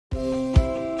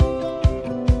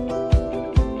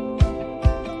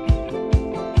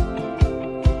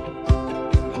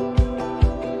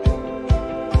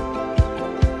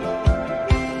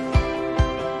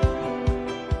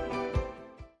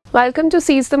Welcome to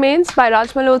Seize the Mains by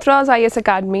Malhotra's IS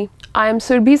Academy. I am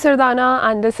Surbhi Sardana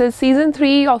and this is season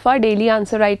 3 of our daily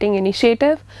answer writing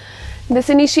initiative. This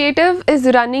initiative is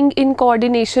running in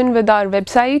coordination with our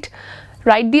website.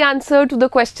 Write the answer to the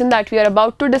question that we are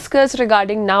about to discuss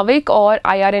regarding NavIC or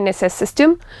IRNSS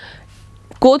system.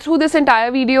 Go through this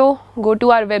entire video, go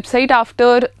to our website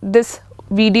after this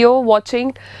video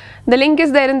watching. The link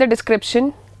is there in the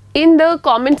description. In the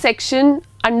comment section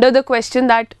under the question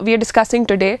that we are discussing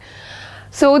today,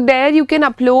 so there you can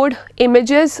upload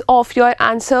images of your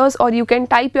answers or you can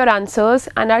type your answers,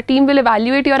 and our team will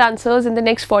evaluate your answers in the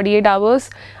next 48 hours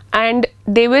and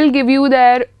they will give you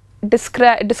their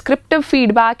descriptive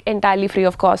feedback entirely free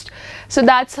of cost. So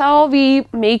that's how we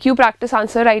make you practice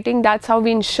answer writing. That's how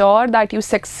we ensure that you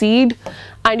succeed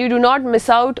and you do not miss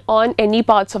out on any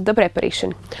parts of the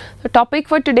preparation. The topic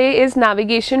for today is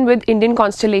navigation with Indian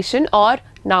Constellation or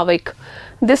NavIC.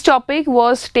 This topic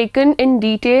was taken in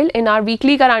detail in our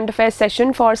weekly current affairs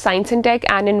session for science and tech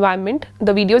and environment.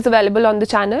 The video is available on the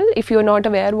channel if you are not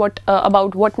aware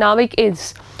about what NavIC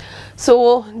is.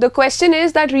 So the question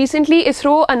is that recently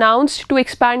ISRO announced to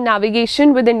expand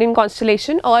navigation with Indian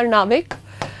Constellation or NavIC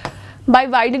by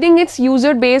widening its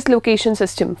user-based location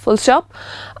system. Full stop.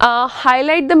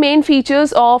 Highlight the main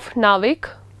features of NavIC.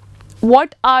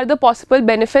 What are the possible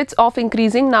benefits of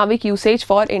increasing NavIC usage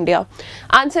for India?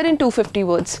 Answer in 250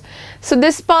 words. So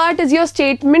this part is your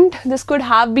statement. This could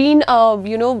have been,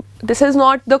 this is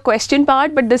not the question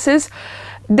part, but this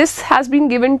has been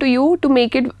given to you to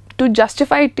make it, to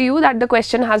justify it to you that the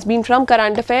question has been from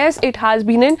current affairs. It has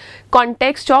been in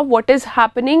context of what is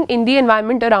happening in the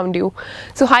environment around you.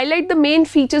 So highlight the main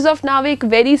features of NavIC.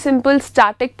 Very simple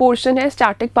static portion है,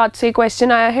 static part से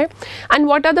question आया है. And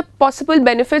what are the possible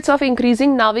benefits of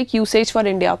increasing NavIC usage for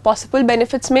India? Possible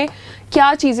benefits में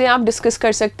क्या चीज़ें आप discuss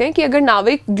कर सकते हैं कि अगर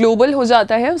NavIC global हो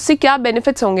जाता है उससे क्या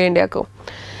benefits होंगे इंडिया को?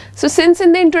 So since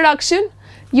in the introduction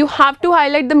you have to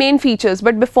highlight the main features,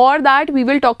 but before that we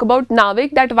will talk about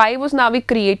NavIC, that why was NavIC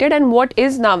created and what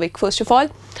is NavIC first of all.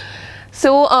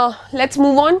 So let's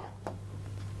move on.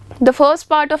 The first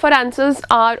part of our answers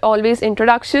are always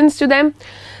introductions to them.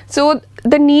 So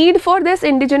the need for this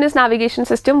indigenous navigation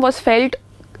system was felt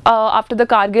after the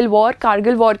Kargil war.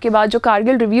 Kargil war के बाद जो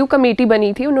Kargil review committee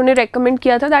बनी थी उन्होंने recommend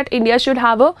किया था that India should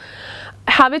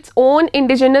have its own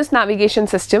indigenous navigation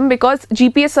system because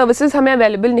GPS services हमें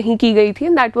available नहीं की गई थी,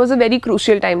 and that was a very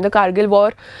crucial time, the Kargil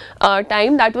war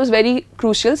time, that was very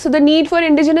crucial. So the need for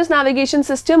indigenous navigation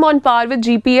system on par with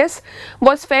GPS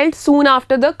was felt soon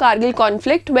after the Kargil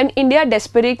conflict, when India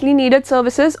desperately needed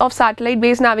services of satellite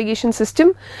based navigation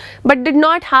system but did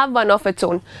not have one of its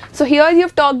own. So here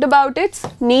you've talked about its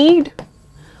need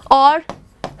or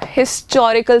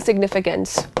historical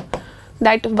significance,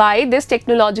 that why this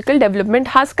technological development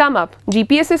has come up.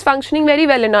 GPS is functioning very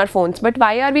well in our phones, but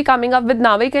why are we coming up with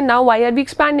NavIC and now why are we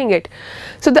expanding it?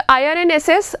 So the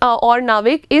IRNSS or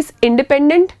NavIC is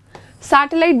independent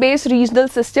satellite based regional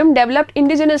system developed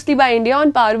indigenously by India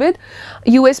on par with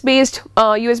US based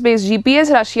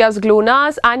GPS, Russia's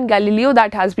GLONASS and Galileo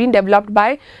that has been developed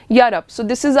by Europe. So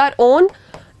this is our own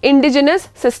indigenous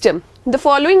system. The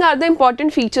following are the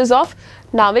important features of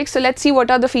NavIC. So let's see what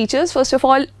are the features. First of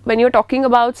all, when you're talking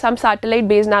about some satellite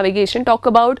based navigation, talk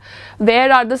about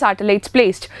where are the satellites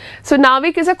placed. So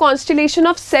NavIC is a constellation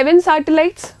of 7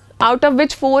 satellites, out of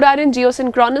which 4 are in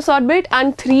geosynchronous orbit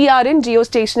and 3 are in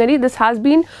geostationary. This has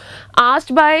been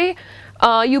asked by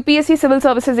UPSC Civil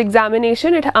Services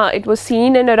examination. It was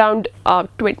seen in around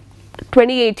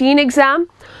 2018 exam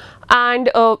and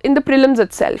in the prelims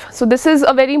itself. So this is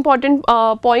a very important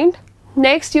point.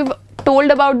 Next, you've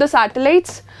told about the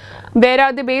satellites, where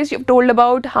are they based, you've told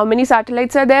about how many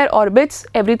satellites are there, orbits,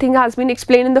 everything has been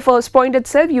explained in the first point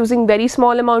itself using very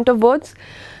small amount of words.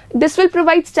 This will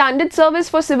provide standard service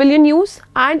for civilian use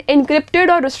and encrypted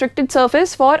or restricted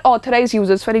service for authorized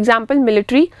users, for example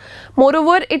military.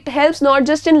 Moreover, it helps not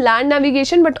just in land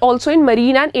navigation but also in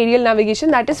marine and aerial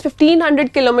navigation, that is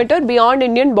 1500 km beyond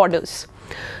Indian borders.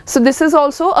 So this is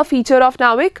also a feature of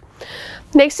NavIC.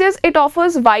 Next is it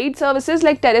offers wide services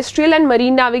like terrestrial and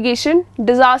marine navigation.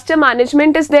 Disaster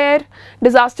management is there.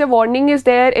 Disaster warning is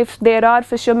there if there are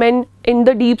fishermen in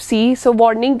the deep sea. So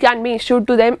warning can be issued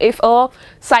to them if a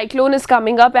cyclone is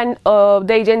coming up and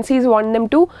the agencies want them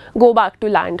to go back to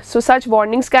land. So such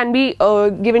warnings can be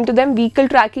given to them. Vehicle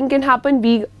tracking can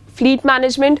happen. Fleet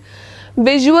management.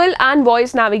 Visual and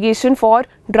voice navigation for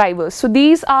drivers. So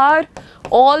these are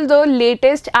all the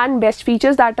latest and best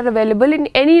features that are available in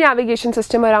any navigation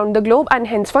system around the globe, and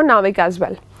hence for NavIC as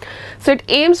well. So it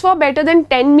aims for better than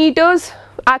 10 meters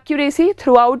accuracy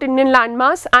throughout Indian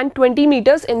landmass and 20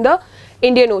 meters in the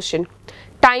Indian Ocean.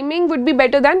 timing would be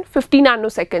better than 50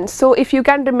 nanoseconds. So if you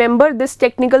can remember this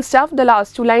technical stuff, the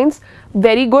last 2 lines,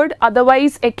 very good.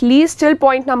 Otherwise, at least till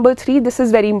point number 3, this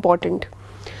is very important.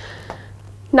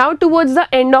 Now towards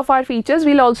the end of our features,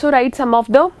 we'll also write some of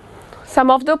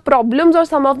the problems or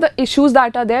some of the issues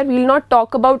that are there. We will not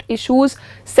talk about issues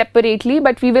separately,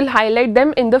 but we will highlight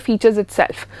them in the features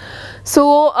itself.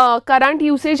 So current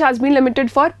usage has been limited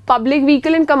for public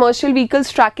vehicle and commercial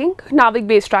vehicles tracking. NavIC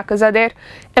based trackers are there.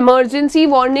 Emergency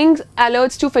warnings,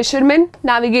 alerts to fishermen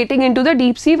navigating into the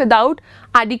deep sea without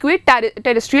adequate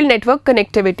terrestrial network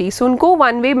connectivity. So उनको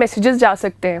one way messages जा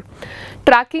सकते हैं.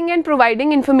 Tracking and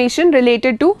providing information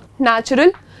related to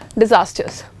natural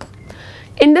disasters.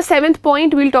 In the 7th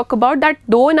point, we'll talk about that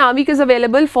though NavIC is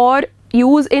available for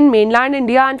use in mainland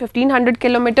India and 1500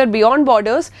 km beyond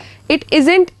borders, it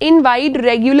isn't in wide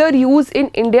regular use in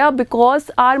India because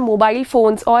our mobile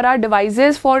phones or our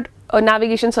devices for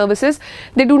navigation services,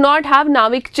 they do not have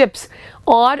NavIC chips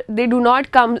or they do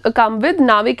not come with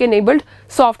NavIC enabled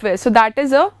software. So that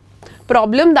is a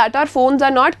problem, that our phones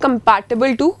are not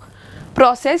compatible to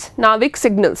process NavIC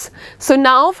signals. So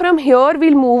now from here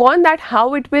we'll move on that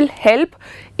how it will help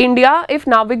India if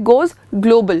NavIC goes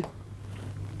global.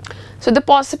 So the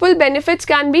possible benefits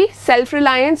can be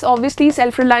self-reliance. Obviously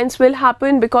self-reliance will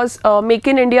happen because Make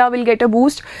in India will get a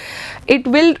boost. It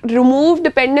will remove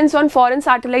dependence on foreign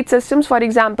satellite systems, for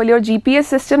example your GPS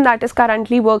system that is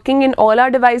currently working in all our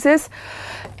devices,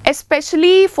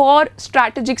 especially for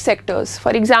strategic sectors.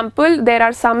 For example, there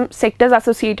are some sectors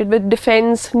associated with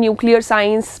defense, nuclear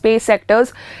science, space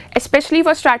sectors. Especially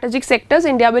for strategic sectors,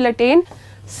 India will attain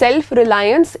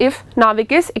self-reliance if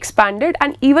NavIC is expanded,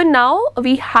 and even now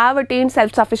we have attained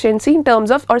self-sufficiency in terms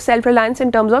of, or self-reliance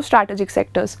in terms of strategic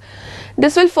sectors.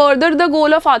 This will further the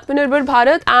goal of Atmanirbhar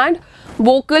Bharat and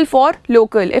vocal for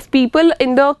local. If people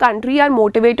in the country are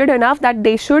motivated enough that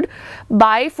they should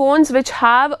buy phones which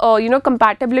have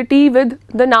compatibility with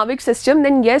the NavIC system,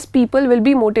 then yes, people will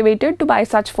be motivated to buy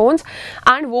such phones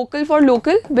and vocal for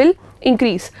local will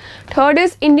increase. Third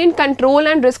is Indian control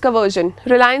and risk aversion.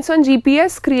 Reliance on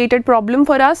GPS created problem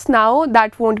for us. Now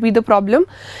that won't be the problem.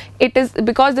 It is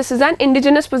because this is an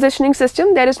indigenous positioning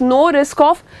system. There is no risk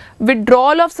of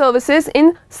withdrawal of services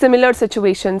in similar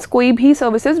situations. कोई भी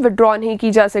services withdraw नहीं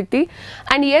की जा सकती.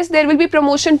 And yes, there will be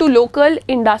promotion to local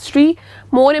industry.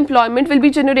 More employment will be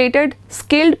generated.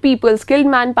 Skilled people, skilled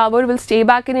manpower will stay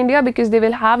back in India because they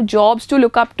will have jobs to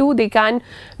look up to. They can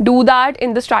do that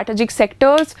in the strategic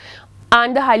sectors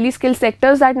and the highly skilled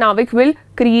sectors that NavIC will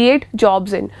create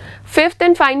jobs in. Fifth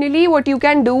and finally, what you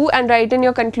can do and write in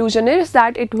your conclusion is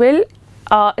that it will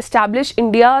establish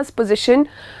India's position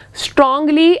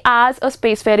strongly as a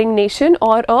spacefaring nation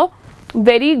or a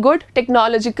very good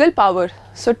technological power.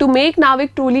 So to make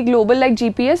NavIC truly global like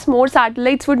GPS, more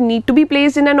satellites would need to be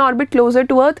placed in an orbit closer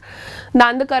to Earth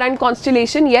than the current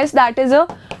constellation. Yes, that is a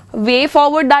way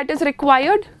forward that is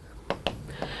required.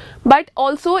 But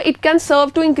also it can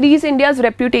serve to increase India's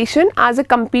reputation as a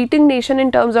competing nation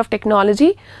in terms of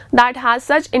technology that has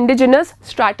such indigenous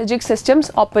strategic systems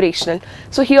operational.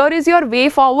 So here is your way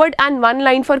forward and one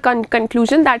line for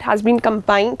conclusion that has been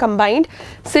combined.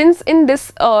 Since in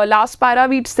this last para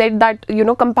we said that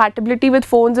compatibility with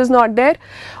phones is not there.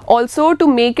 Also to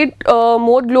make it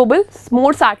more global,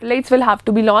 more satellites will have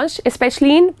to be launched,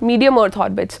 especially in medium Earth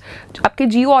orbits. आपके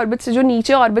geo orbits से जो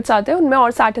नीचे orbits आते हैं उनमें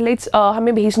और satellites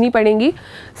हमें भेजनी पड़ेंगी.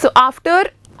 So after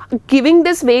giving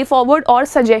this way forward or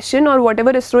suggestion or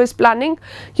whatever ISRO is planning,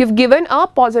 you've given a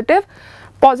positive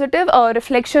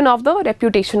reflection of the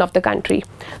reputation of the country.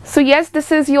 So yes,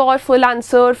 this is your full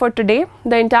answer for today.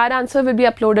 The entire answer will be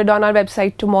uploaded on our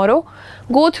website tomorrow.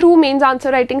 Go through mains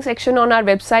answer writing section on our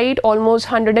website.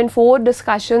 Almost 104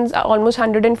 discussions, almost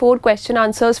 104 question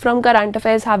answers from current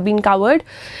affairs have been covered.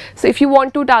 So if you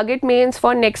want to target mains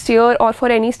for next year or for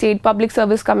any state public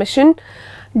service commission,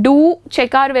 do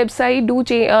check our website,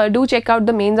 do check out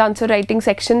the mains answer writing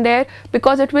section there,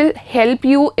 because it will help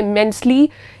you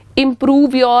immensely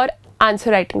improve your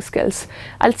answer writing skills.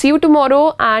 I'll see you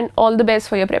tomorrow and all the best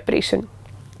for your preparation.